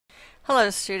Hello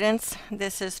students,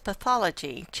 this is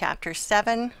Pathology, Chapter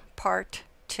 7, Part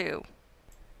 2.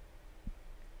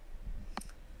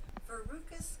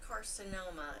 Verrucous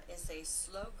carcinoma is a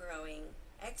slow-growing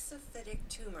exophytic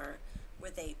tumor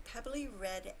with a pebbly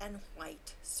red and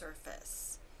white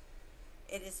surface.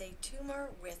 It is a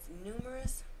tumor with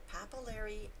numerous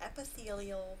papillary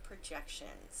epithelial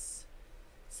projections,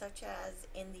 such as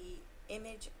in the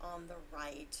image on the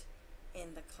right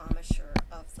in the commissure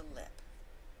of the lip.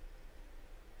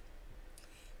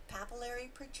 Papillary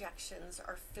projections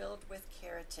are filled with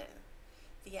keratin.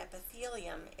 The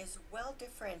epithelium is well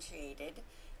differentiated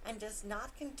and does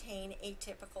not contain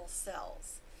atypical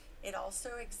cells. It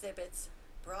also exhibits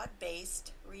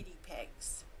broad-based reedy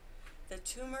pegs. The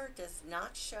tumor does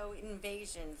not show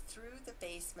invasion through the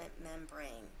basement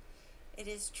membrane. It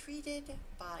is treated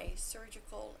by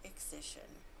surgical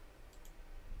excision.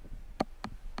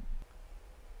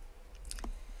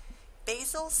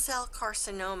 Basal cell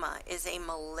carcinoma is a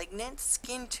malignant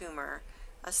skin tumor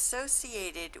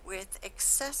associated with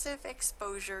excessive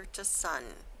exposure to sun.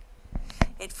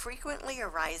 It frequently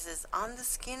arises on the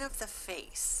skin of the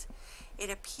face. It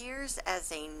appears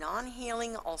as a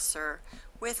non-healing ulcer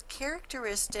with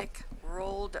characteristic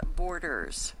rolled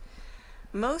borders.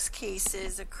 Most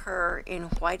cases occur in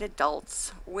white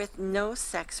adults with no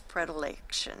sex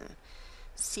predilection.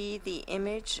 See the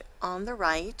image on the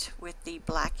right with the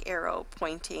black arrow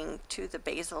pointing to the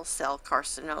basal cell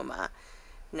carcinoma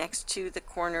next to the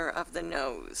corner of the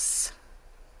nose.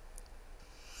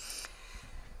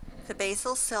 The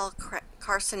basal cell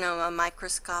carcinoma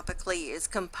microscopically is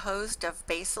composed of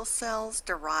basal cells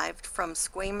derived from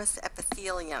squamous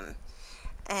epithelium,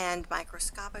 and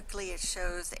microscopically it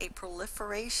shows a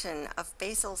proliferation of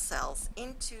basal cells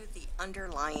into the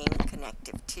underlying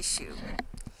connective tissue.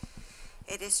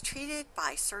 It is treated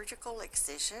by surgical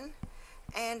excision,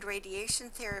 and radiation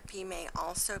therapy may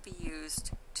also be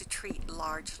used to treat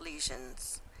large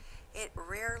lesions. It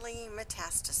rarely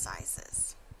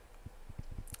metastasizes.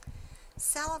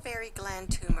 Salivary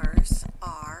gland tumors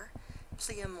are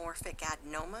pleomorphic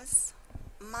adenomas,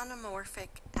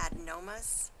 monomorphic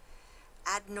adenomas,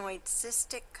 adenoid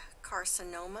cystic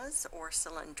carcinomas or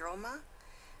cylindroma,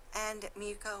 and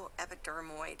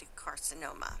mucoepidermoid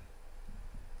carcinoma.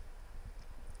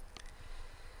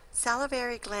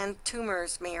 Salivary gland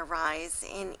tumors may arise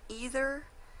in either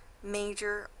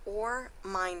major or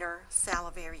minor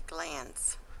salivary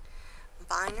glands.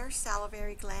 Minor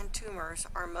salivary gland tumors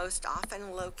are most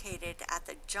often located at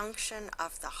the junction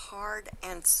of the hard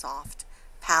and soft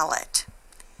palate.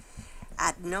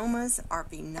 Adenomas are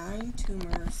benign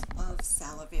tumors of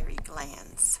salivary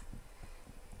glands.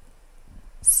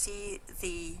 See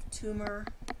the tumor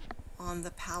on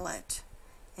the palate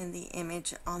in the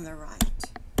image on the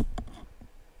right.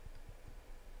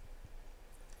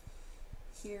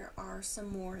 Here are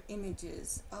some more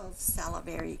images of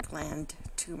salivary gland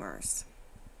tumors.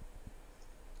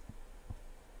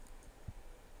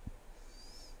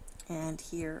 And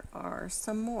here are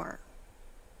some more.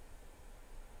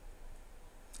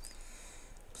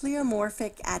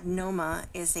 Pleomorphic adenoma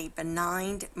is a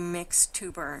benign mixed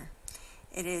tumor.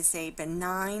 It is a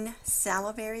benign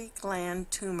salivary gland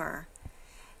tumor,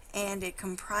 and it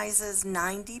comprises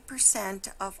 90%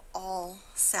 of all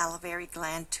salivary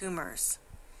gland tumors.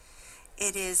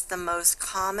 It is the most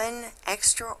common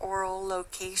extraoral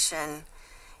location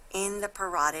in the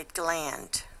parotid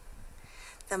gland.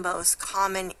 The most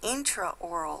common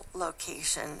intraoral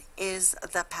location is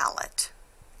the palate.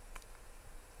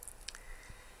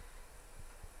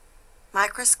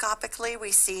 Microscopically,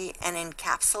 we see an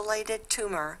encapsulated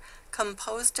tumor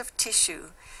composed of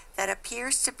tissue that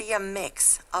appears to be a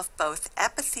mix of both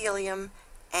epithelium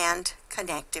and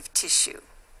connective tissue.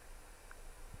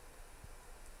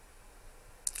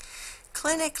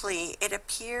 Clinically, it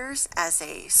appears as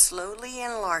a slowly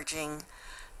enlarging,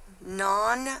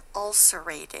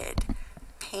 non-ulcerated,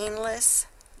 painless,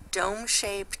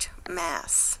 dome-shaped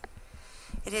mass.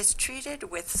 It is treated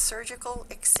with surgical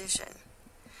excision.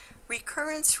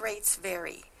 Recurrence rates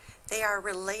vary. They are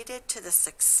related to the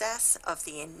success of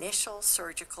the initial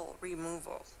surgical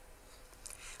removal.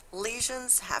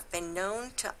 Lesions have been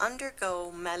known to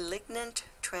undergo malignant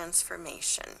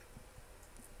transformation.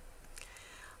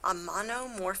 A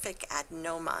monomorphic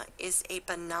adenoma is a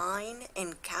benign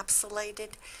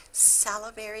encapsulated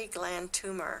salivary gland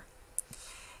tumor.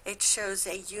 It shows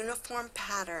a uniform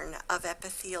pattern of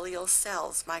epithelial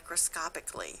cells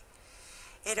microscopically.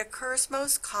 It occurs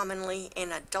most commonly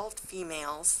in adult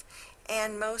females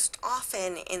and most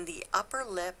often in the upper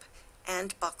lip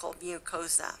and buccal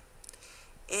mucosa.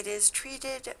 It is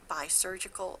treated by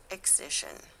surgical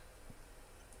excision.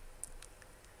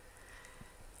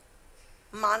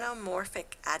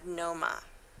 Monomorphic adenoma,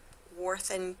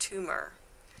 Warthin tumor,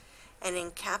 an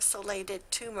encapsulated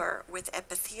tumor with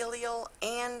epithelial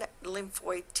and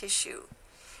lymphoid tissue.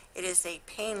 It is a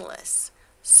painless,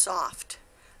 soft,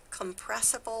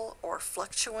 compressible, or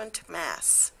fluctuant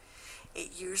mass.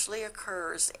 It usually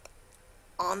occurs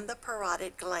on the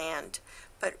parotid gland,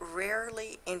 but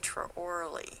rarely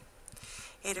intraorally.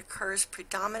 It occurs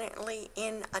predominantly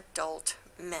in adult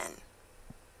men.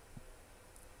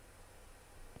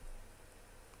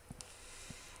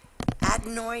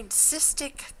 Adenoid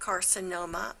cystic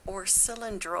carcinoma, or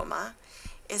Cylindroma,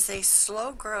 is a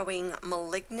slow-growing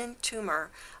malignant tumor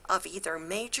of either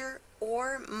major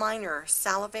or minor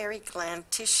salivary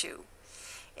gland tissue.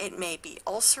 It may be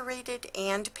ulcerated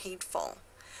and painful.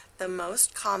 The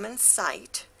most common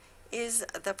site is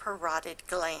the parotid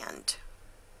gland.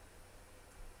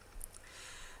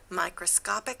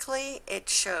 Microscopically, it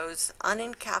shows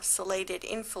unencapsulated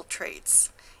infiltrates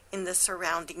in the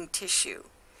surrounding tissue.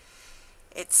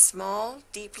 It's small,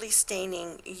 deeply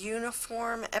staining,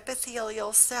 uniform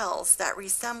epithelial cells that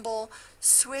resemble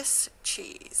Swiss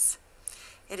cheese.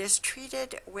 It is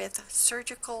treated with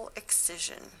surgical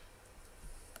excision.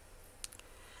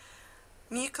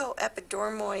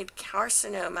 Mucoepidermoid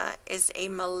Carcinoma is a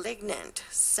malignant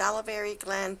salivary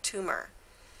gland tumor.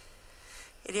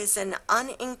 It is an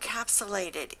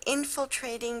unencapsulated,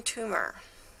 infiltrating tumor.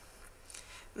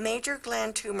 Major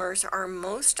gland tumors are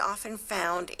most often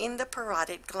found in the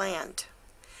parotid gland.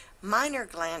 Minor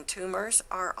gland tumors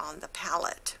are on the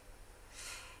palate.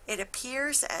 It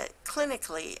appears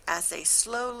clinically as a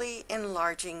slowly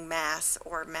enlarging mass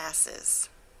or masses.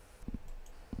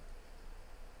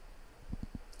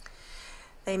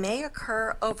 They may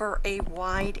occur over a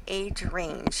wide age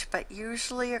range, but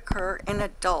usually occur in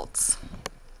adults.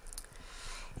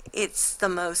 It's the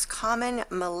most common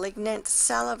malignant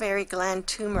salivary gland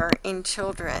tumor in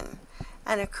children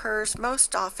and occurs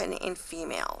most often in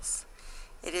females.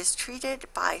 It is treated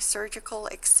by surgical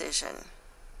excision.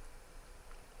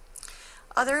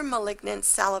 Other malignant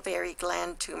salivary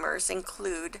gland tumors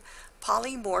include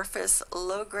polymorphous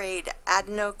low-grade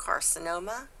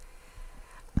adenocarcinoma,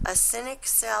 acinic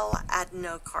cell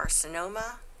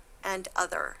adenocarcinoma, and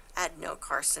other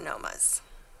adenocarcinomas.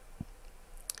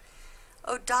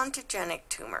 Odontogenic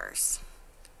tumors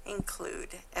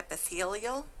include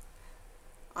epithelial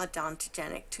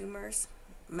odontogenic tumors,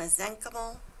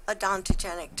 mesenchymal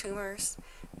odontogenic tumors,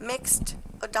 mixed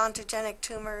odontogenic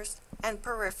tumors, and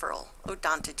peripheral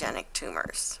odontogenic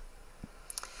tumors.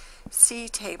 See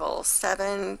Table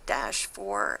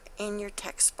 7-4 in your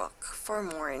textbook for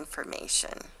more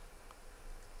information.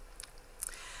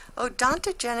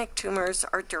 Odontogenic tumors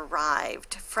are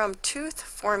derived from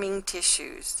tooth-forming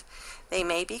tissues. They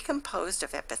may be composed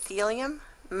of epithelium,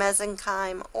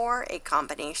 mesenchyme, or a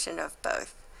combination of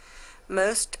both.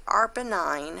 Most are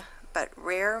benign, but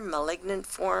rare malignant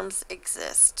forms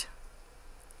exist.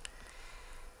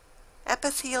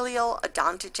 Epithelial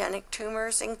odontogenic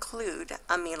tumors include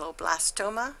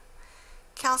Ameloblastoma,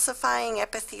 Calcifying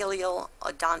epithelial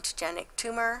odontogenic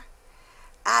tumor,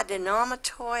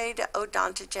 Adenomatoid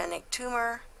odontogenic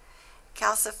tumor,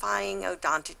 Calcifying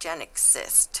odontogenic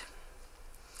cyst.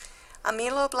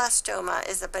 Ameloblastoma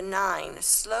is a benign,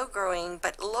 slow-growing,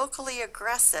 but locally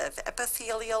aggressive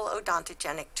epithelial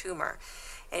odontogenic tumor.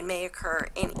 It may occur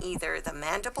in either the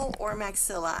mandible or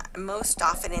maxilla, most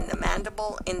often in the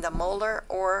mandible, in the molar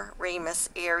or ramus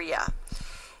area.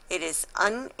 It is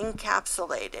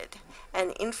unencapsulated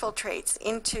and infiltrates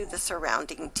into the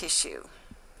surrounding tissue.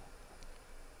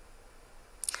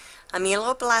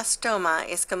 Ameloblastoma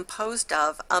is composed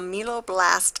of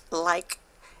ameloblast-like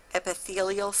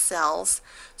epithelial cells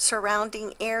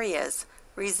surrounding areas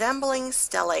resembling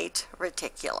stellate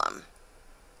reticulum.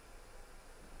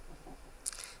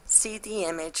 See the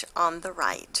image on the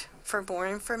right for more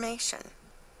information.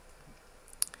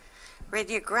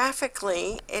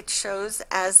 Radiographically, it shows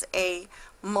as a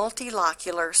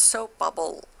multilocular soap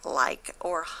bubble-like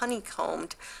or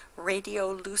honeycombed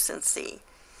radiolucency.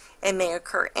 It may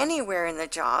occur anywhere in the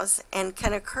jaws and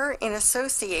can occur in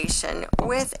association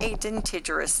with a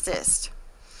dentigerous cyst.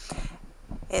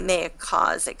 It may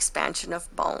cause expansion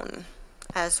of bone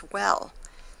as well.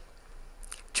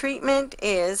 Treatment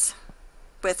is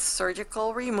with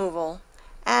surgical removal,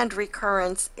 and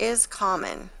recurrence is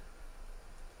common.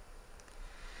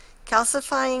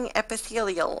 Calcifying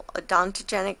epithelial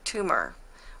odontogenic tumor,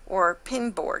 or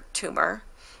Pindborg tumor,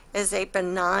 is a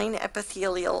benign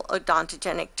epithelial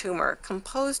odontogenic tumor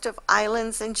composed of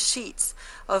islands and sheets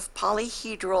of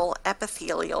polyhedral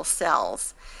epithelial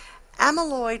cells.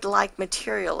 Amyloid-like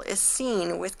material is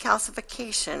seen with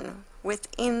calcification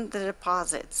within the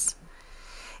deposits.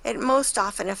 It most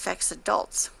often affects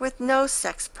adults with no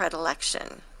sex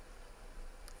predilection.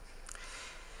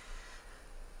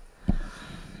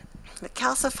 The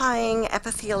calcifying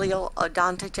epithelial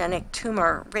odontogenic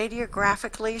tumor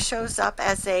radiographically shows up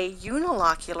as a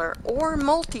unilocular or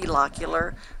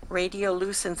multilocular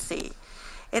radiolucency.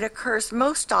 It occurs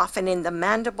most often in the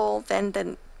mandible than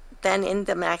in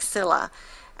the maxilla,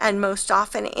 and most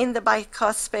often in the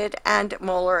bicuspid and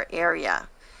molar area.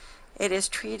 It is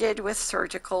treated with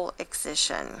surgical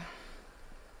excision.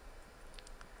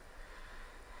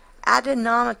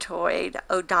 Adenomatoid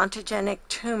odontogenic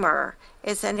tumor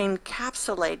is an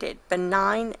encapsulated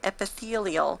benign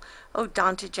epithelial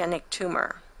odontogenic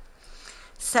tumor.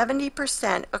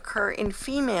 70% occur in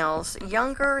females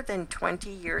younger than 20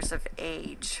 years of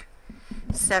age.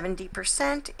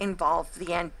 70% involve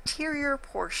the anterior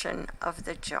portion of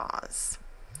the jaws.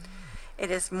 It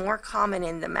is more common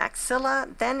in the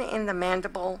maxilla than in the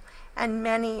mandible, and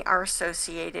many are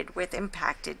associated with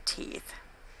impacted teeth.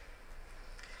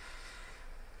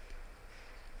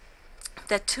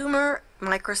 The tumor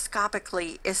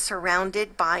microscopically is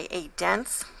surrounded by a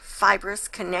dense, fibrous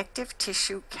connective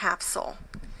tissue capsule.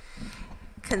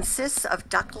 Consists of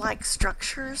duct-like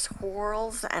structures,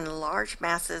 whorls, and large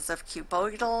masses of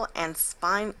cuboidal and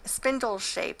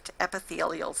spindle-shaped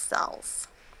epithelial cells.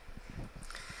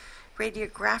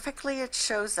 Radiographically, it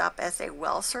shows up as a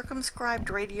well-circumscribed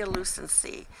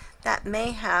radiolucency that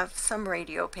may have some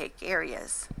radiopaque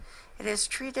areas. It is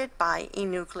treated by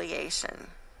enucleation.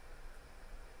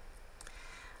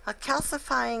 A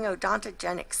calcifying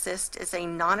odontogenic cyst is a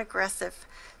non-aggressive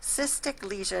cystic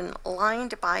lesion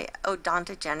lined by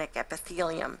odontogenic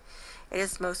epithelium. It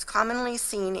is most commonly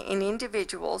seen in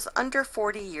individuals under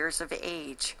 40 years of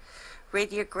age.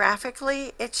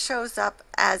 Radiographically, it shows up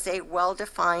as a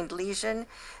well-defined lesion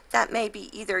that may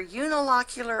be either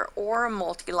unilocular or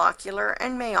multilocular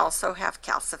and may also have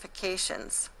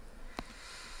calcifications.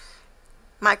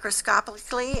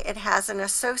 Microscopically, it has an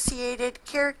associated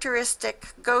characteristic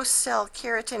ghost cell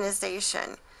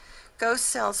keratinization. Ghost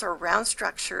cells are round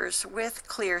structures with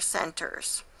clear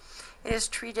centers. It is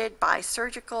treated by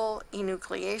surgical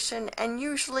enucleation and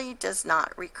usually does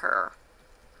not recur.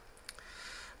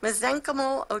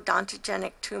 Mesenchymal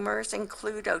odontogenic tumors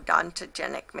include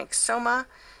Odontogenic Myxoma,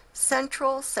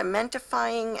 central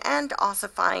cementifying and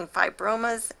ossifying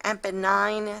fibromas, and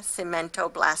benign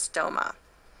cementoblastoma.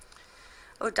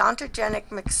 Odontogenic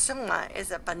myxoma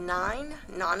is a benign,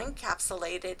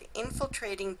 non-encapsulated,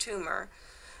 infiltrating tumor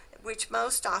which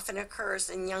most often occurs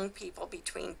in young people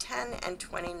between 10 and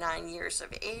 29 years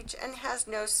of age and has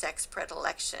no sex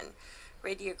predilection.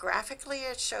 Radiographically,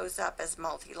 it shows up as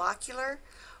multilocular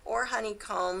or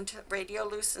honeycombed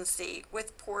radiolucency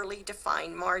with poorly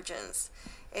defined margins.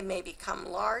 It may become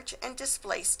large and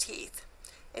displace teeth.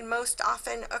 It most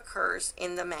often occurs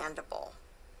in the mandible.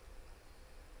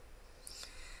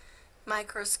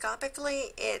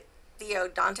 Microscopically, the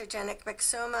odontogenic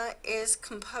myxoma is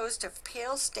composed of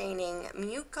pale staining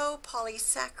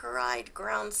mucopolysaccharide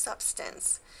ground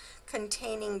substance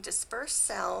containing dispersed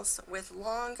cells with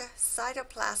long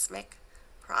cytoplasmic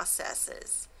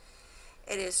processes.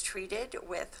 It is treated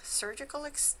with surgical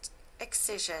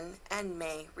excision and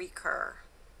may recur.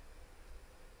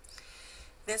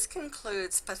 This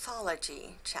concludes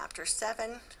Pathology, Chapter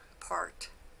 7, Part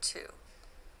 2.